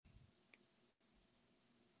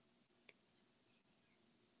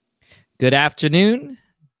Good afternoon,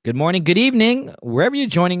 good morning, good evening, wherever you're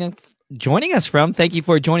joining us from. Thank you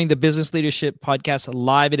for joining the Business Leadership Podcast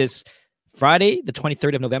live. It is Friday, the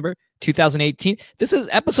 23rd of November, 2018. This is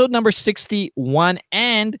episode number 61,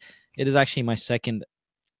 and it is actually my second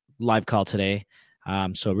live call today.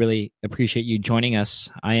 So really appreciate you joining us.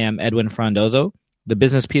 I am Edwin Frondozo. The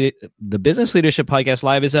Business Leadership Podcast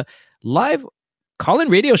Live is a live call-in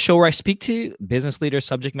radio show where I speak to business leaders,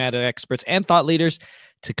 subject matter experts, and thought leaders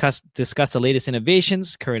to discuss the latest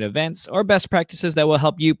innovations, current events, or best practices that will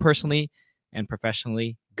help you personally and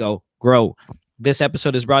professionally grow. This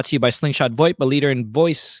episode is brought to you by Slingshot VoIP, a leader in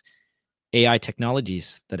voice AI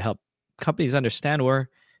technologies that help companies understand where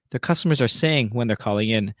their customers are saying when they're calling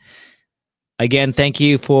in. Again, thank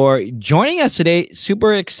you for joining us today.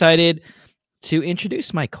 Super excited to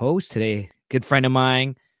introduce my co-host today. Good friend of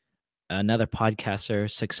mine, another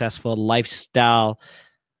podcaster, successful lifestyle,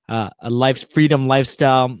 freedom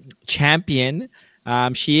lifestyle champion.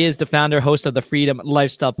 She is the founder, host of the Freedom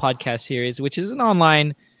Lifestyle Podcast Series, which is an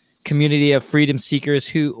online community of freedom seekers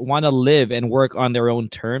who want to live and work on their own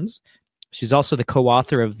terms. She's also the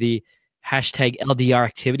co-author of the #LDR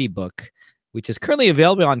activity book, which is currently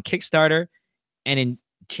available on Kickstarter. And in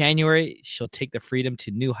January, she'll take the freedom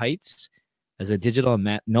to new heights as a digital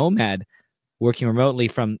nomad, working remotely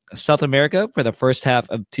from South America for the first half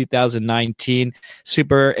of 2019.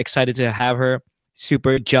 Super excited to have her.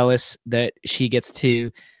 Super jealous that she gets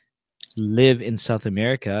to live in South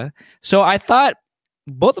America. So I thought,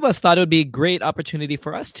 both of us thought it would be a great opportunity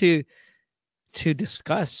for us to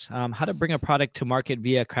discuss how to bring a product to market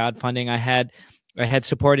via crowdfunding. I had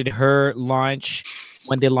supported her launch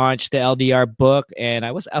when they launched the LDR book, and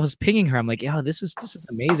I was pinging her. I'm like, "Yeah, this is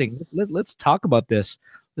amazing. Let's talk about this.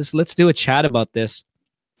 Let's do a chat about this."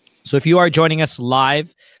 So if you are joining us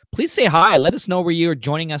live, please say hi. Let us know where you're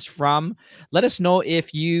joining us from. Let us know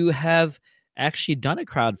if you have actually done a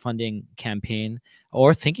crowdfunding campaign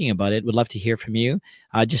or thinking about it. Would love to hear from you.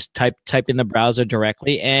 Just type in the browser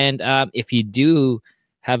directly, and if you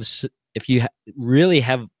really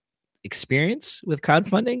have experience with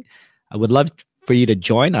crowdfunding, I would love for you to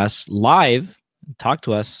join us live, talk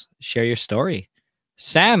to us, share your story.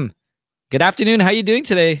 Sam, good afternoon. How are you doing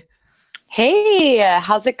today? Hey,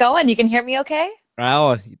 how's it going? You can hear me okay?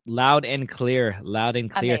 Oh, loud and clear. Amazing.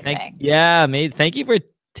 Thank you for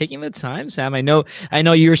taking the time, Sam. I know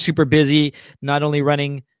you're super busy, not only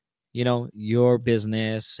running, your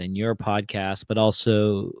business and your podcast, but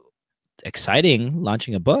also exciting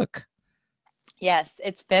launching a book. Yes,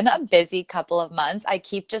 it's been a busy couple of months. I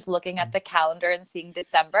keep just looking at the calendar and seeing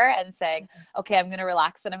December and saying, okay, I'm going to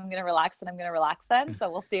relax and I'm going to relax and I'm going to relax then. So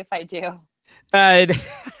we'll see if I do.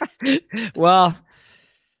 Well,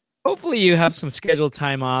 hopefully you have some scheduled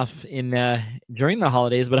time off during the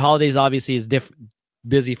holidays, but holidays obviously is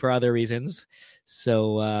busy for other reasons.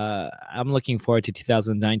 So I'm looking forward to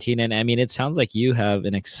 2019. And I mean, it sounds like you have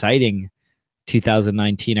an exciting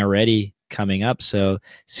 2019 already coming up. So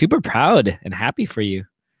super proud and happy for you.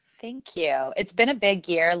 Thank you. It's been a big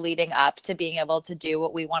year leading up to being able to do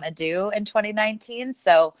what we want to do in 2019.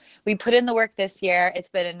 So we put in the work this year. It's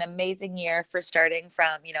been an amazing year for starting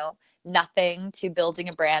from, nothing to building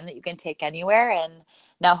a brand that you can take anywhere. And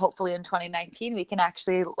now hopefully in 2019, we can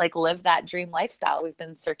actually live that dream lifestyle we've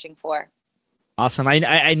been searching for. Awesome. I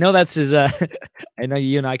know I know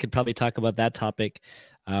you and I could probably talk about that topic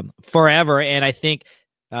forever. And I think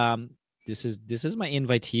this is my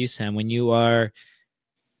invite to you, Sam. When you are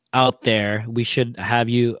out there, we should have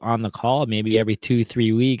you on the call maybe every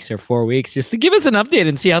 2-3 weeks or 4 weeks, just to give us an update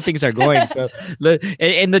and see how things are going. So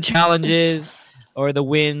and the challenges or the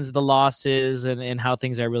wins, the losses, and how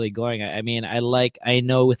things are really going. I mean, I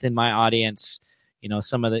know within my audience,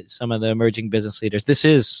 some of the emerging business leaders. This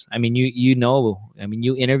is, I mean,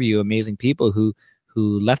 you interview amazing people who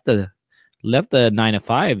left the 9 to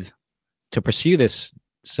 5 to pursue this.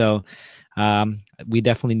 So we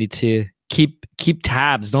definitely need to keep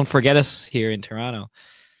tabs. Don't forget us here in Toronto.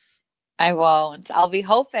 I won't. I'll be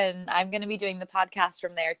hoping. I'm going to be doing the podcast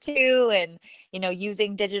from there too. And,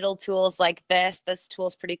 using digital tools like this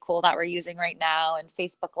tool's pretty cool that we're using right now, and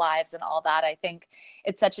Facebook Lives and all that. I think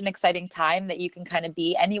it's such an exciting time that you can kind of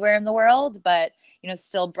be anywhere in the world, but,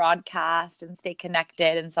 still broadcast and stay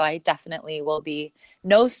connected. And so I definitely will be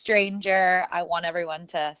no stranger. I want everyone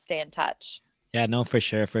to stay in touch. Yeah, no, for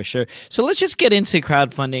sure. So let's just get into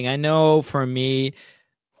crowdfunding. I know for me,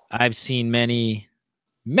 I've seen many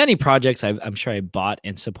projects. I'm sure I bought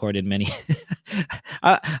and supported many.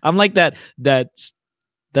 I'm like that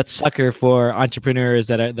sucker for entrepreneurs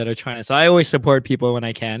that are trying to. So I always support people when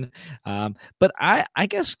I can. But I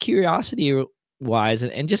guess curiosity wise,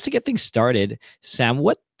 and just to get things started, Sam,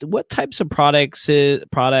 what what types of products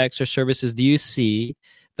or services do you see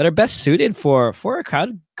that are best suited for a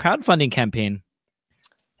crowdfunding campaign?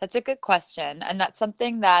 That's a good question. And that's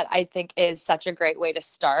something that I think is such a great way to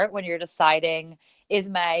start when you're deciding, is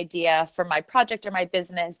my idea for my project or my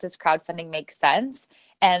business, does crowdfunding make sense?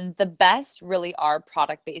 And the best really are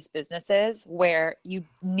product-based businesses where you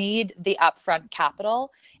need the upfront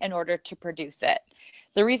capital in order to produce it.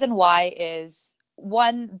 The reason why is,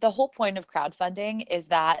 one, the whole point of crowdfunding is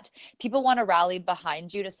that people want to rally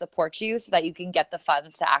behind you to support you so that you can get the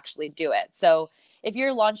funds to actually do it. So if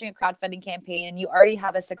you're launching a crowdfunding campaign and you already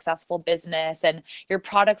have a successful business and your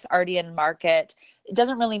product's already in market, it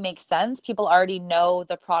doesn't really make sense. People already know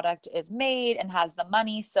the product is made and has the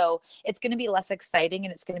money. So it's going to be less exciting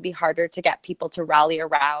and it's going to be harder to get people to rally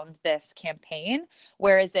around this campaign.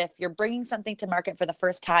 Whereas if you're bringing something to market for the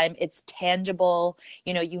first time, it's tangible,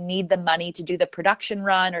 you need the money to do the production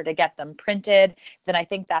run or to get them printed, then I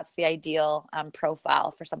think that's the ideal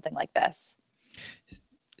profile for something like this.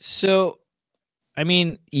 So, I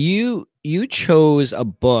mean, you chose a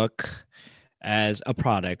book as a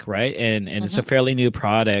product, right? And it's a fairly new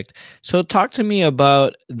product. So talk to me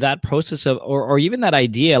about that process of, or even that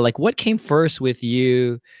idea, like what came first with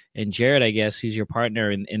you and Jared, I guess, who's your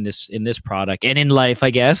partner in this product and in life,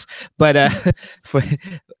 I guess. But for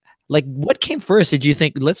like, what came first? Did you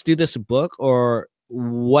think, let's do this book, or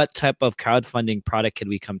what type of crowdfunding product could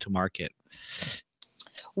we come to market?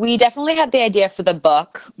 We definitely had the idea for the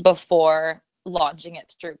book before launching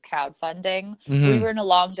it through crowdfunding. We were in a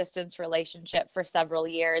long distance relationship for several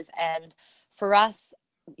years. And for us,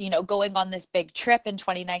 going on this big trip in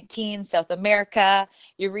 2019, South America,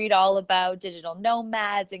 you read all about digital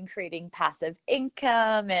nomads and creating passive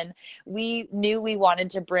income. And we knew we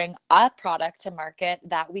wanted to bring a product to market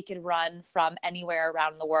that we could run from anywhere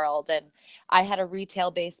around the world. And I had a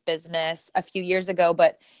retail-based business a few years ago,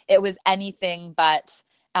 but it was anything but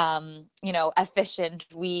efficient.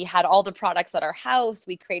 We had all the products at our house.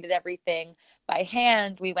 We created everything by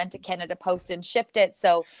hand. We went to Canada Post and shipped it.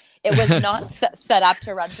 So it was not set up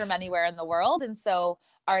to run from anywhere in the world. And so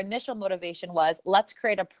our initial motivation was, let's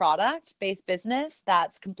create a product-based business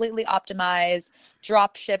that's completely optimized,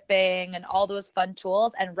 drop shipping and all those fun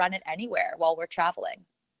tools, and run it anywhere while we're traveling.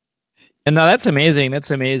 And no, that's amazing.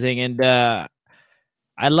 That's amazing. And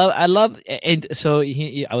I love, and so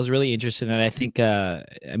I was really interested in it. I think, I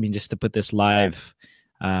mean, just to put this live,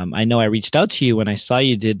 I know I reached out to you when I saw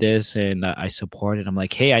you did this, and I supported. I'm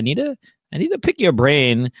like, hey, I need to pick your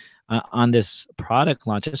brain on this product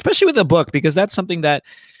launch, especially with a book, because that's something that,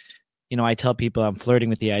 I tell people I'm flirting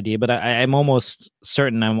with the idea, but I'm almost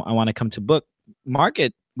certain I want to come to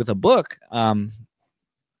market with a book.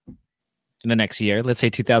 In the next year, let's say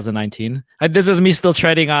 2019. This is me still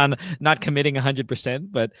treading on not committing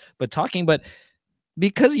 100%, but talking. But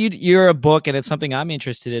because you're a book and it's something I'm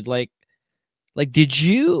interested in, like did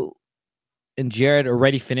you and Jared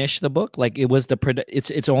already finish the book? Like it was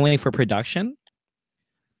it's only for production?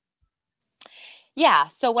 Yeah.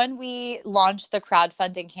 So when we launched the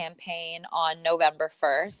crowdfunding campaign on November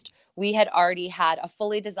 1st, we had already had a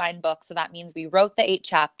fully designed book. So that means we wrote the 8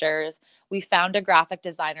 chapters. We found a graphic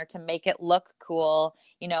designer to make it look cool.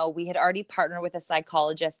 We had already partnered with a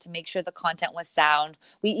psychologist to make sure the content was sound.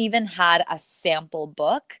 We even had a sample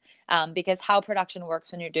book because how production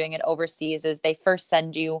works when you're doing it overseas is they first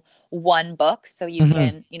send you one book so you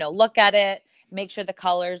can, look at it, make sure the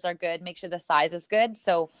colors are good, make sure the size is good.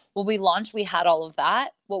 So when we launched, we had all of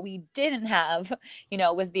that. What we didn't have,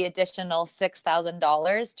 was the additional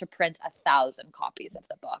 $6,000 to print 1,000 copies of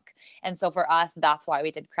the book. And so for us, that's why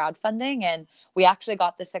we did crowdfunding. And we actually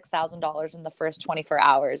got the $6,000 in the first 24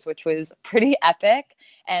 hours, which was pretty epic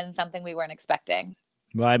and something we weren't expecting.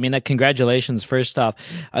 Well, I mean, congratulations, first off.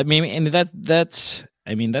 I mean, and that's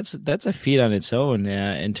a feat on its own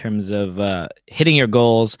in terms of hitting your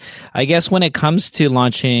goals. I guess when it comes to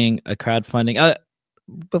launching a crowdfunding,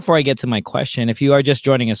 before I get to my question, if you are just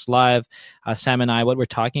joining us live, Sam and I, what we're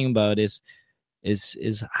talking about is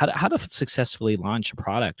how to successfully launch a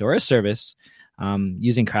product or a service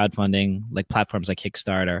using crowdfunding, like platforms like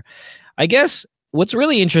Kickstarter. I guess what's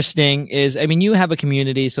really interesting is, I mean, you have a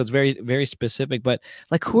community, so it's very, very specific, but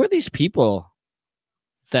like, who are these people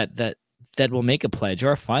that will make a pledge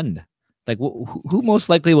or a fund? Like who most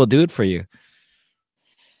likely will do it for you?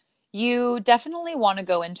 You definitely want to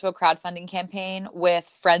go into a crowdfunding campaign with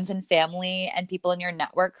friends and family and people in your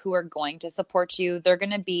network who are going to support you. They're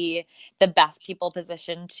going to be the best people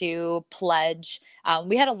positioned to pledge.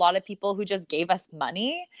 We had a lot of people who just gave us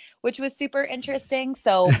money, which was super interesting.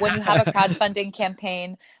 So when you have a crowdfunding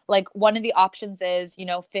campaign, like one of the options is,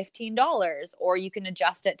 $15, or you can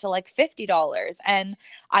adjust it to like $50. And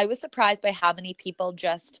I was surprised by how many people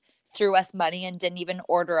just threw us money and didn't even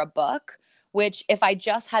order a book, which if I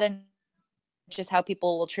just had an which is how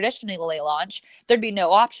people will traditionally launch, there'd be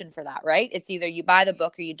no option for that, right? It's either you buy the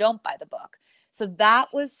book or you don't buy the book. So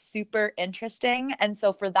that was super interesting. And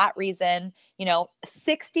so for that reason,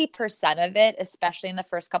 60% of it, especially in the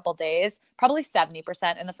first couple days, probably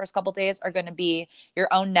 70% in the first couple days are going to be your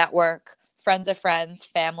own network, friends of friends,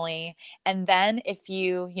 family. And then if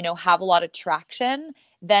you, have a lot of traction,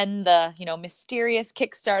 then the, mysterious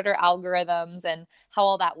Kickstarter algorithms and how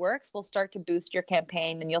all that works will start to boost your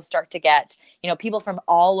campaign, and you'll start to get, people from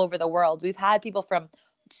all over the world. We've had people from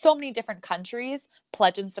so many different countries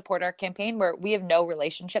pledge and support our campaign where we have no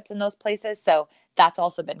relationships in those places. So that's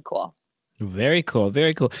also been cool. Very cool.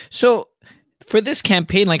 Very cool. So for this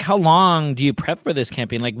campaign, like how long do you prep for this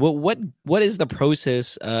campaign? Like what is the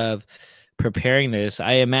process of preparing this?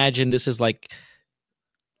 I imagine this is like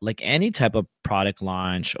any type of product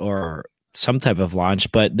launch or some type of launch,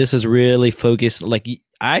 but this is really focused. Like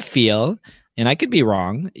I feel, and I could be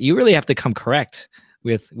wrong, you really have to come correct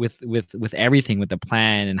with everything, with the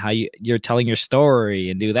plan and how you're telling your story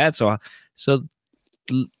and do that. So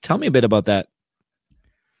tell me a bit about that.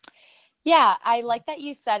 Yeah, I like that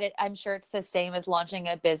you said it. I'm sure it's the same as launching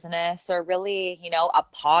a business or really, a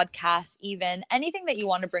podcast, even anything that you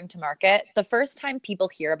want to bring to market. The first time people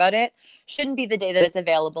hear about it shouldn't be the day that it's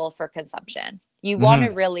available for consumption. You want to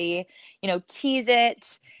really, tease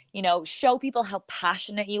it, show people how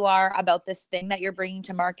passionate you are about this thing that you're bringing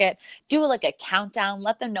to market. Do like a countdown,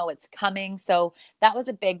 let them know it's coming. So that was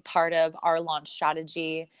a big part of our launch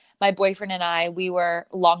strategy. My boyfriend and I, we were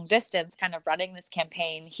long distance kind of running this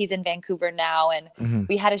campaign. He's in Vancouver now, and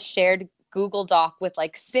we had a shared Google Doc with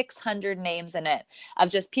like 600 names in it of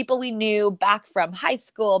just people we knew back from high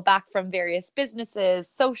school, back from various businesses,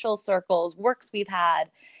 social circles, works we've had.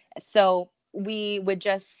 So we would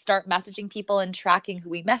just start messaging people and tracking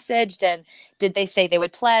who we messaged, and did they say they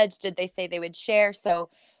would pledge? Did they say they would share? So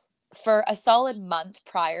for a solid month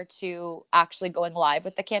prior to actually going live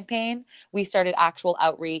with the campaign, we started actual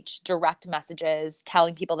outreach, direct messages,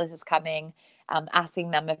 telling people this is coming,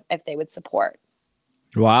 asking them if they would support.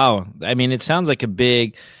 Wow. I mean, it sounds like a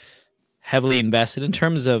big, heavily invested in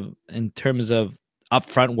terms of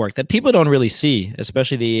upfront work that people don't really see,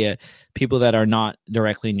 especially the people that are not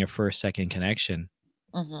directly in your first, second connection.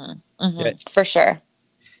 Yeah. For sure.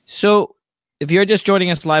 So if you're just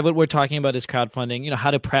joining us live, what we're talking about is crowdfunding,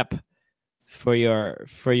 how to prep for your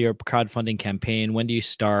crowdfunding campaign. When do you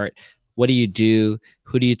start? What do you do?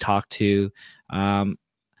 Who do you talk to? I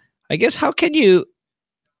guess, how can you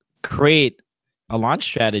create a launch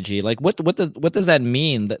strategy? Like what does that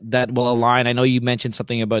mean that will align? I know you mentioned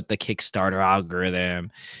something about the Kickstarter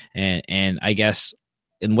algorithm and I guess,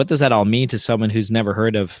 and what does that all mean to someone who's never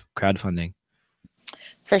heard of crowdfunding?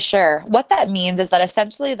 For sure. What that means is that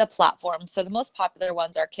essentially the platforms, so the most popular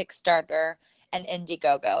ones are Kickstarter and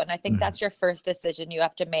Indiegogo. And I think that's your first decision you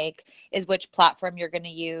have to make, is which platform you're going to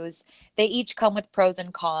use. They each come with pros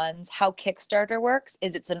and cons. How Kickstarter works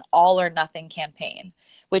is it's an all or nothing campaign,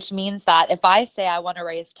 which means that if I say I want to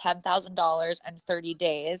raise $10,000 in 30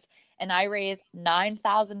 days and I raise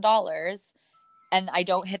 $9,000 and I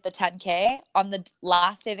don't hit the 10K on the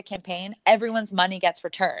last day of the campaign, everyone's money gets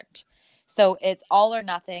returned. So it's all or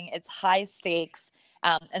nothing. It's high stakes.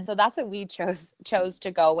 And so that's what we chose to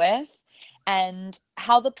go with. And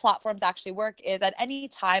how the platforms actually work is at any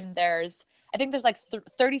time I think there's like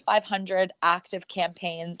 3,500 active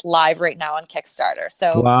campaigns live right now on Kickstarter.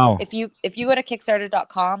 So Wow. if you go to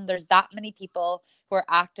Kickstarter.com, there's that many people who are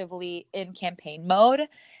actively in campaign mode.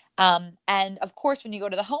 And of course, when you go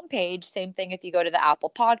to the homepage, same thing. If you go to the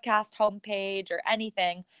Apple Podcast homepage or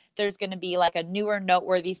anything, there's going to be like a newer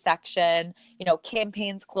noteworthy section,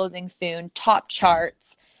 campaigns closing soon, top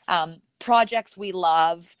charts, projects we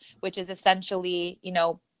love, which is essentially,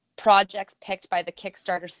 projects picked by the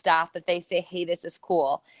Kickstarter staff that they say, hey, this is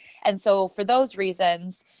cool. And so for those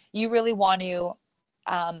reasons, you really want to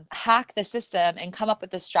hack the system and come up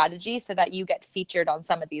with a strategy so that you get featured on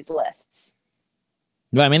some of these lists.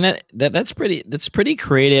 No, I mean that's pretty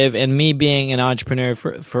creative. And me being an entrepreneur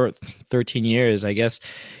for 13 years, I guess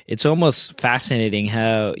it's almost fascinating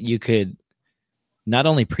how you could not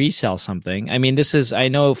only pre-sell something. I mean, I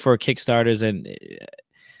know for Kickstarters and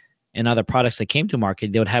and other products that came to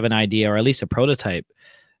market, they would have an idea or at least a prototype.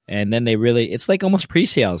 And then it's like almost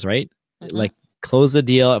pre-sales, right? Like close the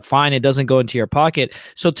deal. Fine. It doesn't go into your pocket.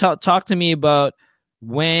 So talk to me about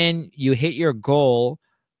when you hit your goal,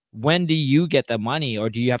 when do you get the money, or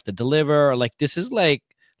do you have to deliver? Or like, this is like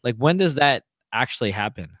when does that actually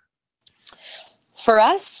happen? For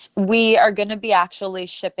us, we are going to be actually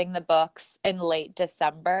shipping the books in late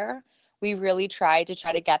December. We really try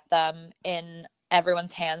to get them in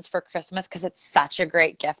everyone's hands for Christmas because it's such a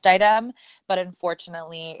great gift item, but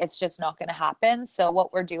unfortunately it's just not going to happen. So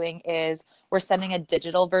what we're doing is we're sending a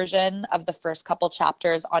digital version of the first couple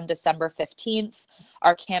chapters on December 15th.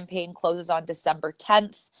 Our campaign closes on December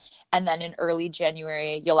 10th, and then in early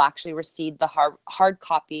January you'll actually receive the hard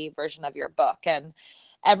copy version of your book. And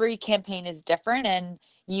every campaign is different, and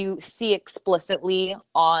you see explicitly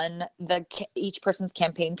on each person's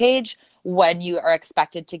campaign page when you are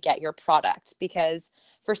expected to get your product. Because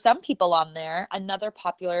for some people on there, another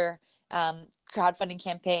popular crowdfunding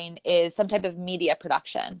campaign is some type of media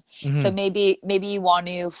production. So maybe you want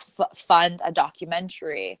to fund a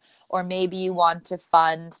documentary, or maybe you want to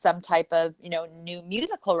fund some type of new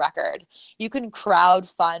musical record. You can crowd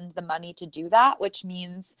fund the money to do that, which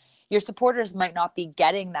means your supporters might not be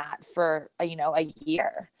getting that for a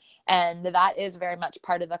year. And that is very much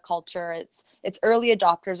part of the culture. It's early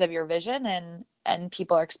adopters of your vision, and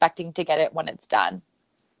people are expecting to get it when it's done.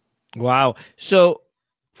 Wow. So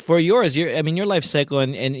for yours, your life cycle,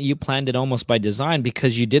 and you planned it almost by design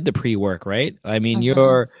because you did the pre-work, right? I mean,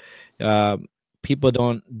 your people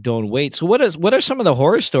don't wait. So what are some of the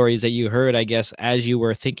horror stories that you heard, I guess, as you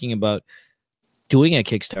were thinking about doing a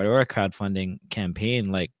Kickstarter or a crowdfunding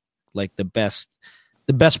campaign, like the best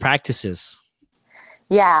practices?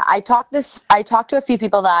 Yeah, I talked to a few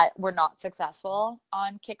people that were not successful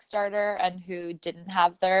on Kickstarter and who didn't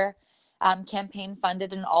have their campaign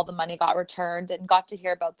funded and all the money got returned, and got to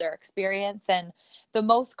hear about their experience. And the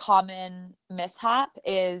most common mishap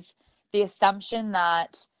is the assumption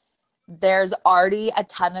that there's already a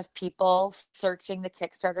ton of people searching the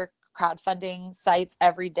Kickstarter crowdfunding sites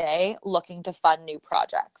every day looking to fund new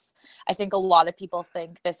projects. I think a lot of people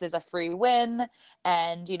think this is a free win,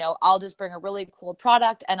 and I'll just bring a really cool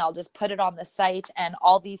product and I'll just put it on the site, and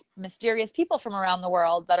all these mysterious people from around the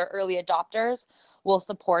world that are early adopters will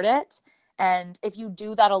support it. And if you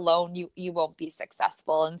do that alone, you won't be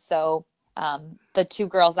successful. And so the two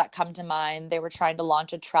girls that come to mind, they were trying to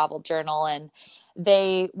launch a travel journal, and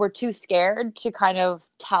they were too scared to kind of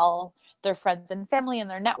tell their friends and family and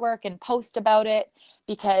their network and post about it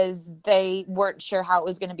because they weren't sure how it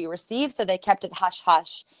was going to be received. So they kept it hush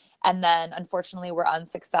hush, and then unfortunately were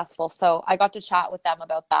unsuccessful. So I got to chat with them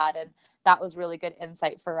about that, and that was really good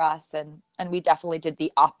insight for us. And we definitely did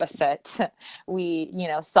the opposite. We,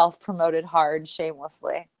 self-promoted hard,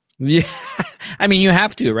 shamelessly. Yeah. I mean, you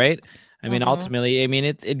have to, right? I mean, ultimately,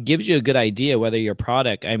 it gives you a good idea whether your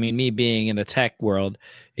product, me being in the tech world,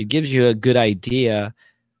 it gives you a good idea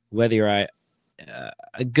whether you're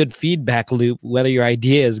a good feedback loop, whether your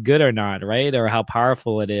idea is good or not, right? Or how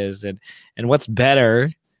powerful it is. And what's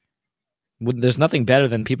better, there's nothing better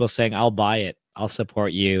than people saying, I'll buy it, I'll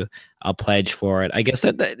support you, I'll pledge for it. I guess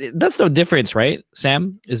that's no difference, right?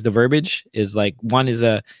 Sam, is the verbiage is like, one is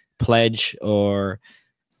a pledge, and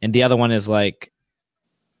the other one is like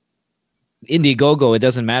Indiegogo. It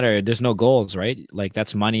doesn't matter. There's no goals, right? Like,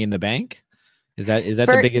 that's money in the bank. Is that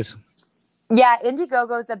the biggest? Yeah,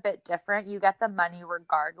 Indiegogo is a bit different. You get the money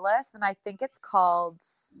regardless. And I think it's called,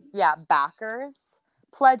 backers,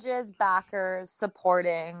 pledges, backers,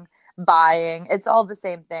 supporting, buying. It's all the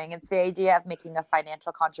same thing. It's the idea of making a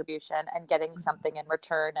financial contribution and getting something in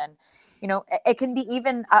return. And, it can be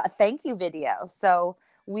even a thank you video. So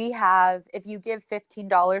we have, if you give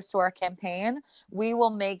 $15 to our campaign, we will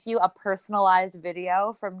make you a personalized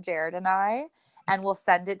video from Jared and I, and we'll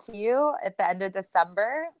send it to you at the end of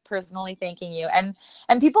December, personally thanking you. And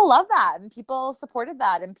people love that, and people supported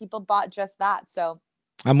that, and people bought just that. So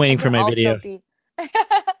I'm waiting for my video.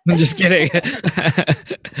 I'm just kidding.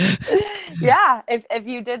 Yeah, if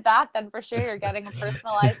you did that, then for sure you're getting a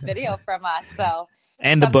personalized video from us. So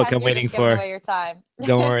and the book I'm waiting for. Away your time.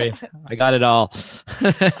 Don't worry, I got it all.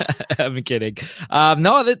 I'm kidding.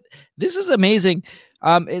 No, this is amazing.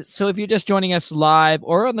 So if you're just joining us live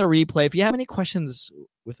or on the replay, if you have any questions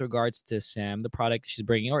with regards to Sam, the product she's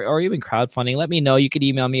bringing, or even crowdfunding, let me know. You could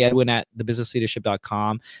email me,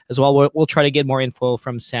 edwin@thebusinessleadership.com as well. We'll try to get more info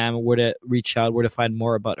from Sam, where to reach out, where to find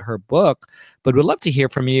more about her book. But we'd love to hear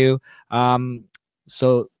from you.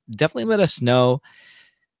 So definitely let us know.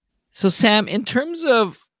 So Sam, in terms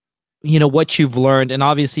of what you've learned, and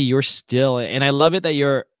obviously you're still, and I love it that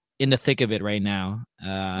you're in the thick of it right now.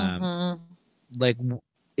 Mm-hmm. Like,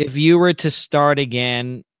 if you were to start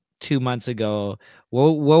again 2 months ago,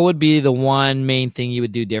 what would be the one main thing you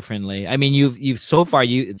would do differently? I mean, you've so far,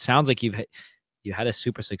 it sounds like you had a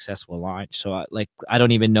super successful launch. So like, I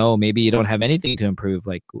don't even know, maybe you don't have anything to improve.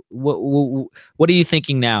 Like, what are you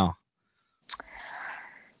thinking now?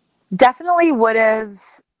 Definitely would have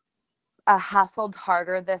hustled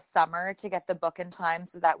harder this summer to get the book in time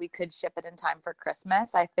so that we could ship it in time for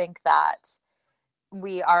Christmas. I think that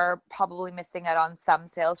we are probably missing out on some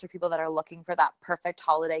sales for people that are looking for that perfect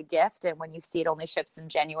holiday gift. And when you see it only ships in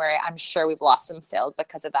January, I'm sure we've lost some sales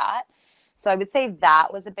because of that. So I would say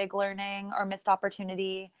that was a big learning or missed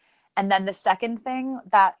opportunity. And then the second thing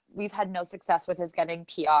that we've had no success with is getting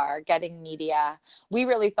PR, getting media. We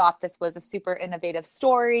really thought this was a super innovative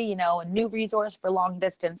story, you know, a new resource for long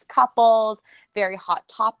distance couples, very hot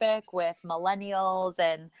topic with millennials.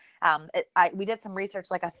 And we did some research,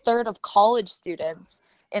 like a third of college students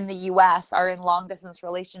in the US are in long distance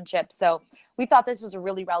relationships. So we thought this was a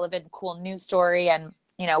really relevant, cool news story. And,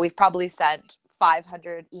 you know, we've probably sent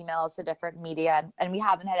 500 emails to different media and we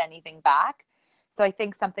haven't had anything back. So I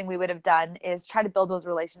think something we would have done is try to build those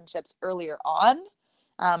relationships earlier on,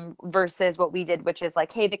 versus what we did, which is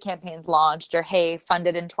like, hey, the campaign's launched, or hey,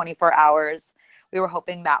 funded in 24 hours. We were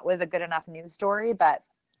hoping that was a good enough news story, but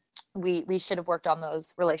we should have worked on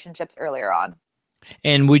those relationships earlier on.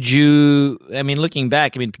 And would you, I mean, looking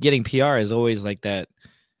back, I mean, getting PR is always like that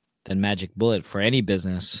magic bullet for any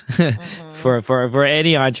business, Mm-hmm. for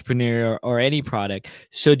any entrepreneur or any product.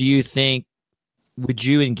 So do you think, would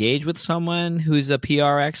you engage with someone who's a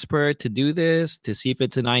PR expert to do this, to see if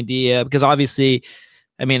it's an idea? Because obviously,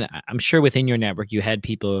 I mean, I'm sure within your network you had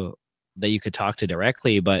people that you could talk to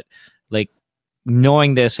directly, but like,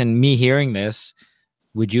 knowing this and me hearing this,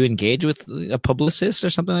 would you engage with a publicist or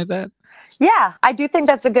something like that? Yeah, I do think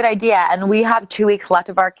that's a good idea. And we have 2 weeks left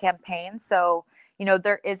of our campaign. So, you know,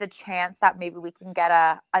 there is a chance that maybe we can get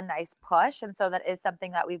a nice push. And so that is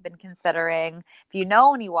something that we've been considering. If you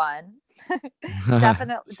know anyone,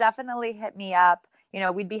 definitely hit me up. You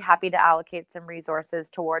know, we'd be happy to allocate some resources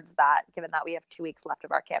towards that, given that we have 2 weeks left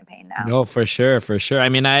of our campaign now. No, for sure, for sure. I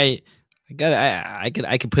mean, I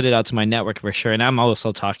could put it out to my network for sure, and I'm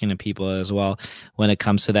also talking to people as well when it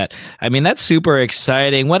comes to that. I mean, that's super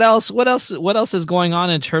exciting. What else? What else is going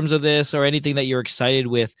on in terms of this, or anything that you're excited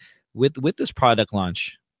with this product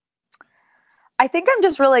launch? I think I'm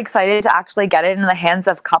just really excited to actually get it in the hands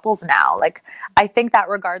of couples now. Like, I think that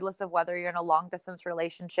regardless of whether you're in a long distance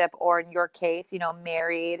relationship or in your case, you know,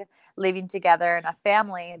 married, living together in a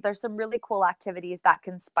family, there's some really cool activities that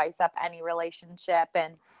can spice up any relationship.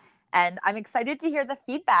 And I'm excited to hear the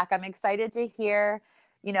feedback. I'm excited to hear,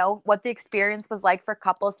 you know, what the experience was like for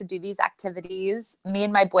couples to do these activities. Me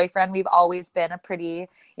and my boyfriend, we've always been a pretty,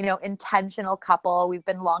 you know, intentional couple. We've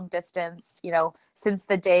been long distance, you know, since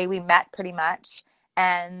the day we met pretty much.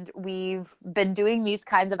 And we've been doing these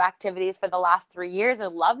kinds of activities for the last 3 years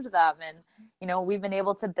and loved them. And, you know, we've been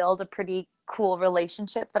able to build a pretty cool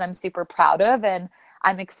relationship that I'm super proud of. And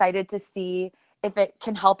I'm excited to see if it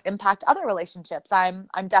can help impact other relationships. I'm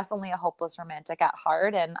definitely a hopeless romantic at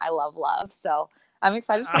heart and I love love. So I'm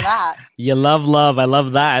excited for that. You love love. I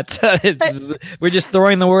love that. We're just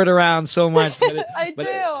throwing the word around so much, I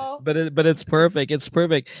do. but it's perfect. It's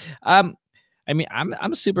perfect. Um, I mean,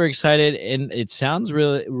 I'm super excited, and it sounds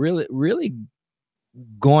really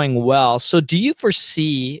going well. So, do you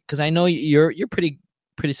foresee? Because I know you're pretty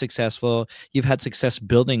successful. You've had success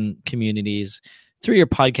building communities through your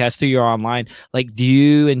podcast, through your online. Like, do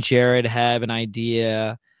you and Jared have an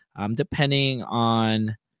idea? Depending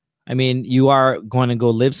on, I mean, you are going to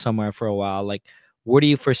go live somewhere for a while. Like, where do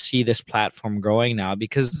you foresee this platform growing now?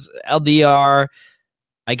 Because LDR,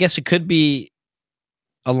 I guess it could be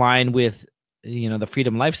aligned with, the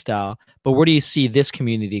freedom lifestyle, but where do you see this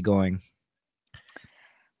community going?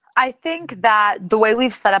 I think that the way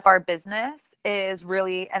we've set up our business is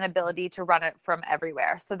really an ability to run it from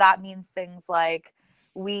everywhere. So that means things like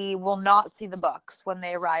we will not see the books when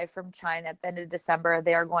they arrive from China at the end of December.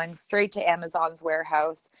 They are going straight to Amazon's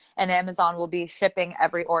warehouse, and Amazon will be shipping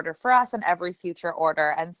every order for us and every future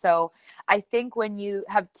order. And so I think when you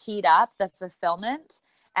have teed up the fulfillment,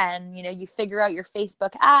 and you figure out your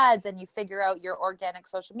Facebook ads and you figure out your organic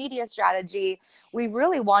social media strategy, we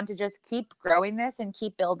really want to just keep growing this and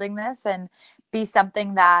keep building this and be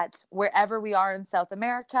something that wherever we are in South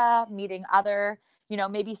America, meeting other,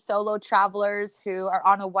 maybe solo travelers who are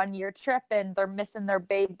on a 1-year trip and they're missing their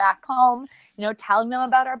babe back home, telling them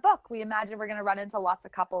about our book. We imagine we're going to run into lots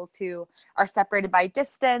of couples who are separated by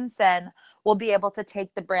distance, and we'll be able to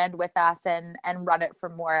take the brand with us and run it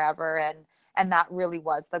from wherever. And that really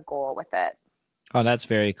was the goal with it. Oh, that's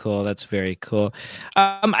very cool. That's very cool.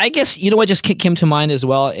 I guess, you know what just came to mind as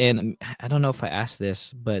well, and I don't know if I asked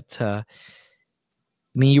this, but I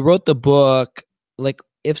mean, you wrote the book. Like,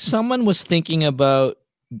 if someone was thinking about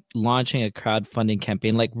launching a crowdfunding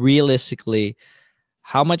campaign, like realistically,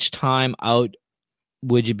 how much time out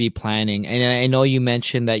would you be planning? And I know you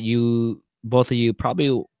mentioned that you, both of you,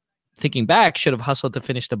 probably thinking back, should have hustled to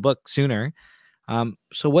finish the book sooner.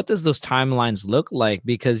 So what does those timelines look like?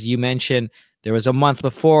 Because you mentioned there was a month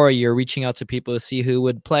before you're reaching out to people to see who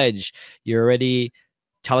would pledge. You're already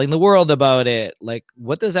telling the world about it. Like,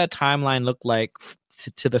 what does that timeline look like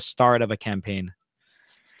to the start of a campaign?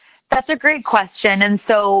 That's a great question. And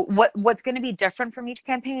so what's going to be different from each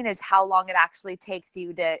campaign is how long it actually takes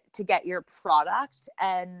you to get your product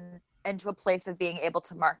and into a place of being able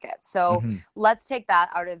to market. So Mm-hmm. let's take that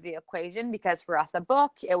out of the equation, because for us, a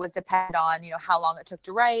book, it was dependent on, how long it took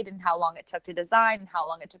to write and how long it took to design and how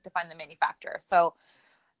long it took to find the manufacturer. So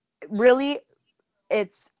really,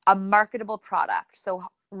 it's a marketable product. So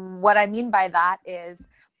what I mean by that is,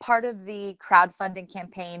 part of the crowdfunding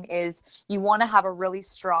campaign is you want to have a really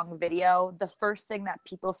strong video. The first thing that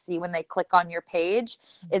people see when they click on your page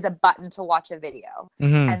is a button to watch a video.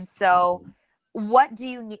 Mm-hmm. And so what do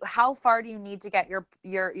you need, how far do you need to get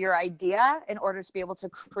your idea in order to be able to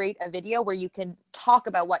create a video where you can talk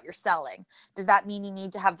about what you're selling? Does that mean you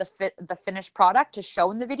need to have the finished product to show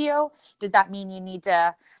in the video? Does that mean you need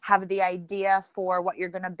to have the idea for what you're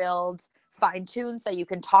going to build fine-tuned so that you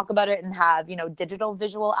can talk about it and have digital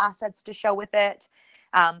visual assets to show with it?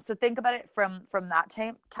 So think about it from that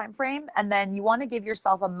time frame, and then you want to give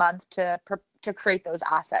yourself a month to create those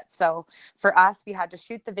assets. So for us, we had to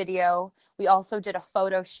shoot the video. We also did a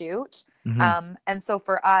photo shoot. Mm-hmm. And so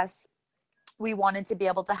for us, we wanted to be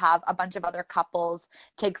able to have a bunch of other couples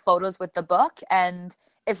take photos with the book. And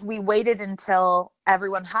if we waited until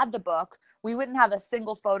everyone had the book, we wouldn't have a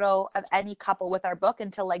single photo of any couple with our book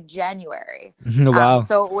until like January. Wow.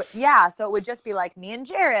 So it would just be like me and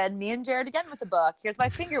Jared again with the book. Here's my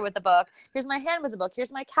finger with the book. Here's my hand with the book.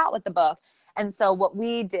 Here's my cat with the book. And so what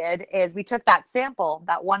we did is we took that sample,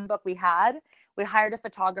 that one book we had, we hired a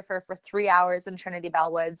photographer for 3 hours in Trinity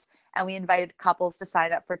Bellwoods, and we invited couples to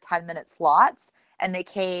sign up for 10-minute slots. And they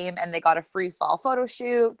came and they got a free fall photo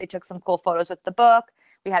shoot. They took some cool photos with the book.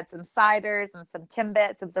 We had some ciders and some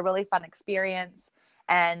Timbits. It was a really fun experience.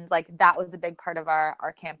 And like that was a big part of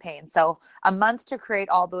our campaign. So a month to create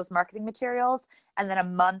all those marketing materials, and then a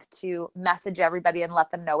month to message everybody and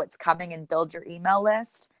let them know it's coming and build your email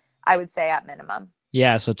list, I would say at minimum.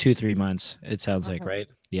 Yeah, so 2-3 months, it sounds like, Mm-hmm. right?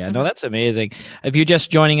 Yeah, no, Mm-hmm. that's amazing. If you're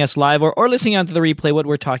just joining us live or listening onto the replay, what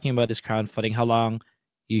we're talking about is crowdfunding, how long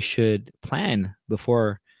you should plan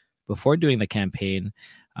before doing the campaign.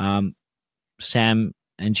 Sam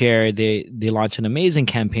and Jared, they launched an amazing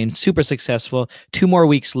campaign, super successful. 2 more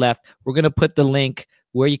weeks left. We're gonna put the link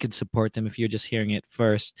where you can support them if you're just hearing it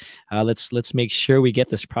first. Let's make sure we get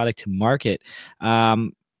this product to market.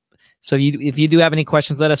 So if you do have any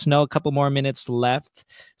questions, let us know. A couple more minutes left.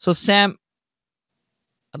 So Sam,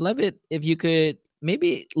 I'd love it if you could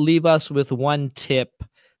maybe leave us with one tip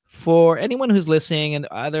for anyone who's listening, and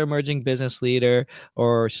either emerging business leader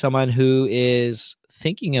or someone who is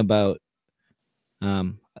thinking about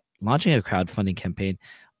um, launching a crowdfunding campaign,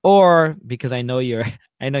 or because I know your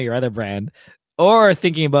other brand, or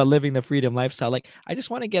thinking about living the freedom lifestyle. Like, I just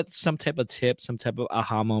want to get some type of tip, some type of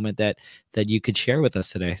aha moment that you could share with us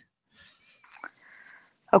today.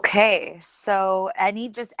 Okay, so any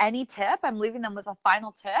tip? I'm leaving them with a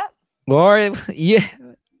final tip. Or yeah,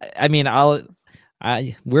 I mean,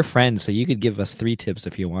 we're friends, so you could give us 3 tips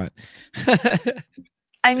if you want.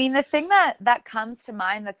 I mean, the thing that comes to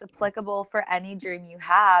mind that's applicable for any dream you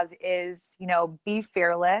have is, be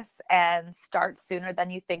fearless and start sooner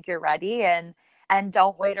than you think you're ready, and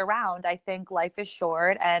don't wait around. I think life is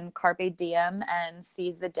short, and carpe diem and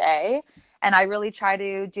seize the day. And I really try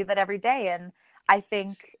to do that every day. And I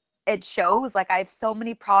think it shows. Like, I have so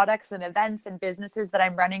many products and events and businesses that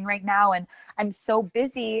I'm running right now, and I'm so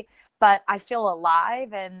busy, but I feel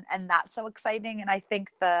alive, and that's so exciting. And I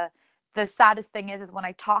think the saddest thing is when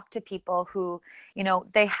I talk to people who,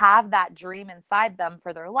 they have that dream inside them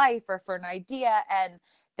for their life or for an idea, and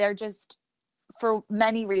they're just, for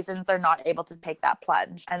many reasons, they're not able to take that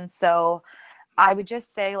plunge. And so I would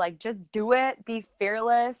just say, like, just do it, be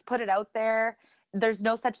fearless, put it out there. There's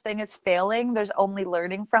no such thing as failing. There's only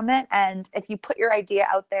learning from it. And if you put your idea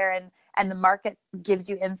out there, and the market gives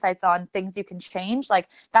you insights on things you can change, like,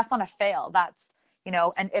 that's not a fail. That's,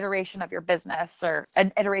 an iteration of your business or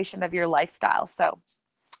an iteration of your lifestyle. So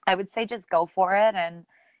I would say just go for it. And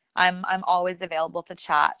I'm always available to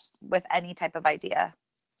chat with any type of idea.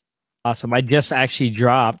 Awesome. I just actually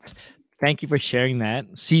dropped. Thank you for sharing that.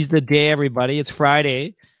 Seize the day, everybody. It's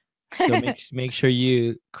Friday. So make sure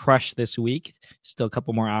you crush this week. Still a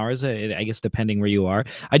couple more hours, I guess, depending where you are.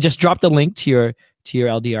 I just dropped a link to your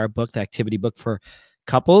LDR book, the activity book for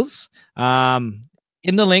couples,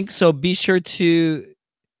 in the link. So be sure to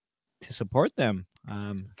support them.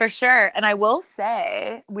 For sure. And I will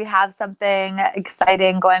say we have something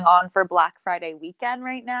exciting going on for Black Friday weekend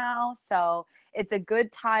right now. So it's a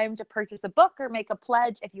good time to purchase a book or make a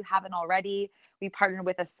pledge if you haven't already. We partnered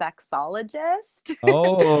with a sexologist.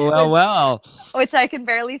 Oh, well, which, well. which I can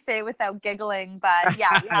barely say without giggling. But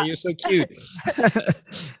yeah, we have. You're so cute.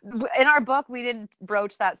 In our book, we didn't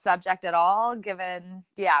broach that subject at all, given,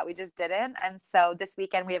 we just didn't. And so this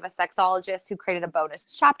weekend, we have a sexologist who created a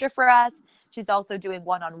bonus chapter for us. She's also doing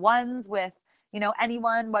one-on-ones with,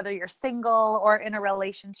 anyone, whether you're single or in a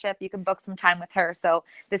relationship, you can book some time with her. So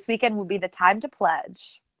this weekend will be the time to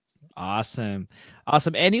pledge. Awesome.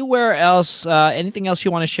 Anywhere else, anything else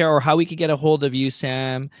you want to share, or how we could get a hold of you,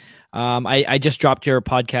 Sam? I just dropped your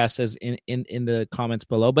podcast as in the comments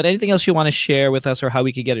below, but anything else you want to share with us, or how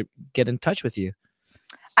we could get in touch with you?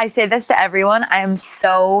 I say this to everyone. I am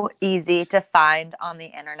so easy to find on the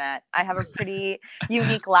internet. I have a pretty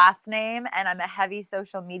unique last name, and I'm a heavy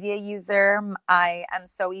social media user. I am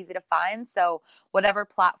so easy to find. So whatever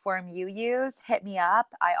platform you use, hit me up.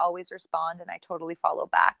 I always respond, and I totally follow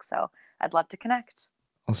back. So I'd love to connect.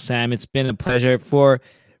 Well, Sam, it's been a pleasure for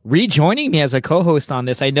rejoining me as a co-host on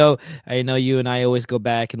this. I know you and I always go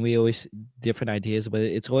back and we always different ideas, but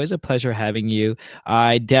it's always a pleasure having you.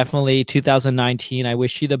 I definitely 2019, I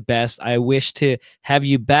wish you the best. I wish to have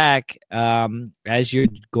you back as you're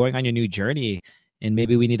going on your new journey, and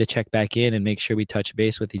maybe we need to check back in and make sure we touch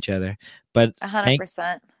base with each other. But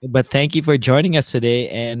 100%. Thank you for joining us today,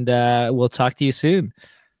 and we'll talk to you soon.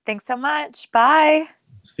 Thanks so much. Bye.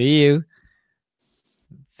 See you.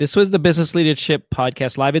 This was the Business Leadership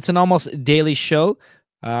Podcast Live. It's an almost daily show.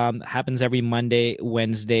 Happens every Monday,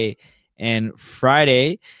 Wednesday, and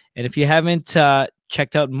Friday. And if you haven't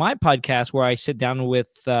checked out my podcast, where I sit down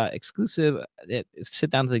with executives,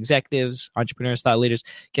 entrepreneurs, thought leaders,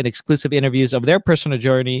 get exclusive interviews of their personal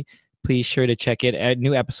journey, please sure to check it. A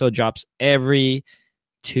new episode drops every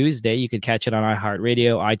Tuesday. You can catch it on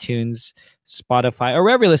iHeartRadio, iTunes, Spotify, or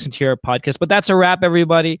wherever you listen to your podcast. But that's a wrap,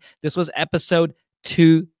 everybody. This was episode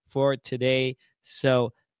 2 for today.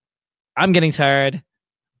 So I'm getting tired,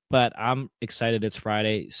 but I'm excited it's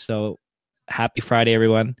Friday. So happy Friday,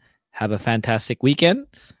 everyone. Have a fantastic weekend,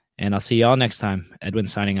 and I'll see you all next time. Edwin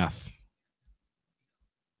signing off.